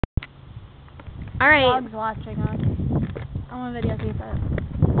Alright. Dog's watching us. I want to videotape it.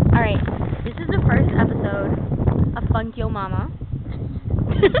 Alright. This is the first episode of Funk Yo Mama.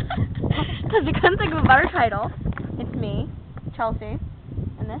 Because we couldn't think of a better title. It's me, Chelsea,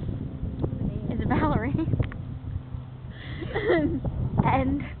 and this is Valerie.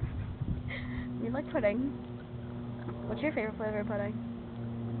 And we like pudding. What's your favorite flavor of pudding?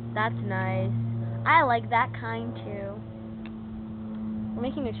 That's nice. I like that kind too. We're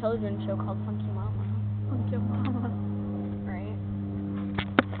making a children's show called Funk Yo Mama. Funk Yo Mama.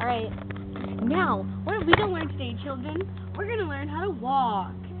 Alright. Now, what are we going to learn today, children? We're going to learn how to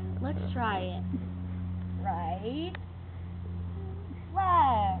walk. Let's try it. Right.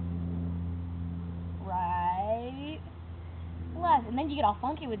 Left. Right. Left. And then you get all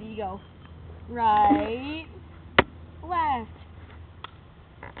funky with it. You go right. Left.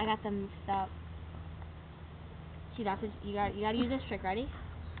 I got them mixed up. See, that's it. You got to use this trick. Ready?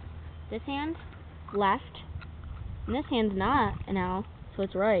 This hand, left. And this hand's not an L, so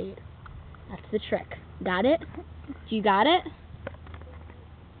it's right. That's the trick. Got it? You got it?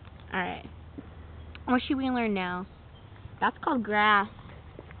 Alright. What should we learn now? That's called grass.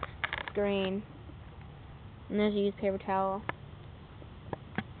 Green. And there's a used paper towel.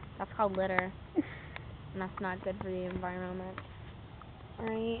 That's called litter. And that's not good for the environment.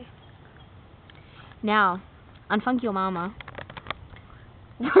 Alright. Now, on Funk Yo Mama,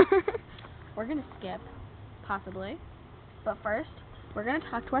 we're going to skip, possibly. But first, we're going to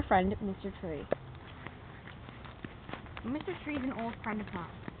talk to our friend, Mr.Tree. Mr.Tree is an old friend of mine.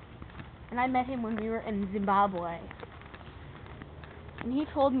 And I met him when we were in Zimbabwe. And he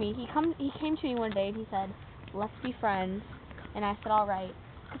told me, he came to me one day and he said, let's be friends. And I said, alright.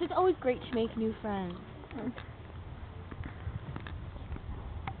 Because it's always great to make new friends.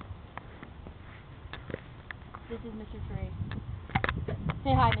 This is Mr. Tree.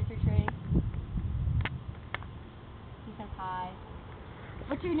 Say hi, Mr. Tree. He says hi.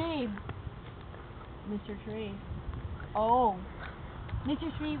 What's your name? Mr. Tree. Oh. Mr.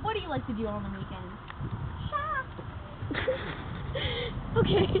 Tree, what do you like to do on the weekends? Shop.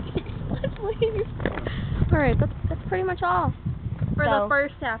 Okay, let's leave. Alright, that's pretty much all. For the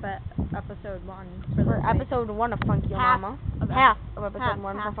first half of episode 1. For episode 1 of Funk Yo Mama. Half of episode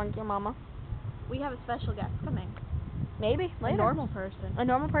 1 for Funk Yo Mama. We have a special guest coming. Maybe, later. A normal person. A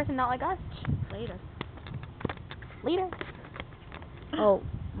normal person, not like us. Later. Oh,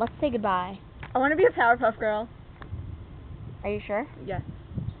 let's say goodbye. I want to be a Powerpuff Girl. Are you sure? Yes.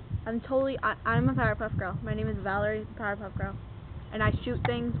 I'm a Powerpuff Girl. My name is Valerie The Powerpuff Girl. And I shoot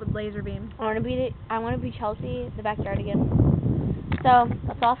things with laser beams. I want to be Chelsea the Backyardigan. So,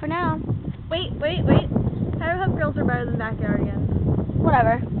 that's all for now. Wait. Powerpuff Girls are better than Backyardigans.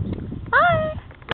 Whatever.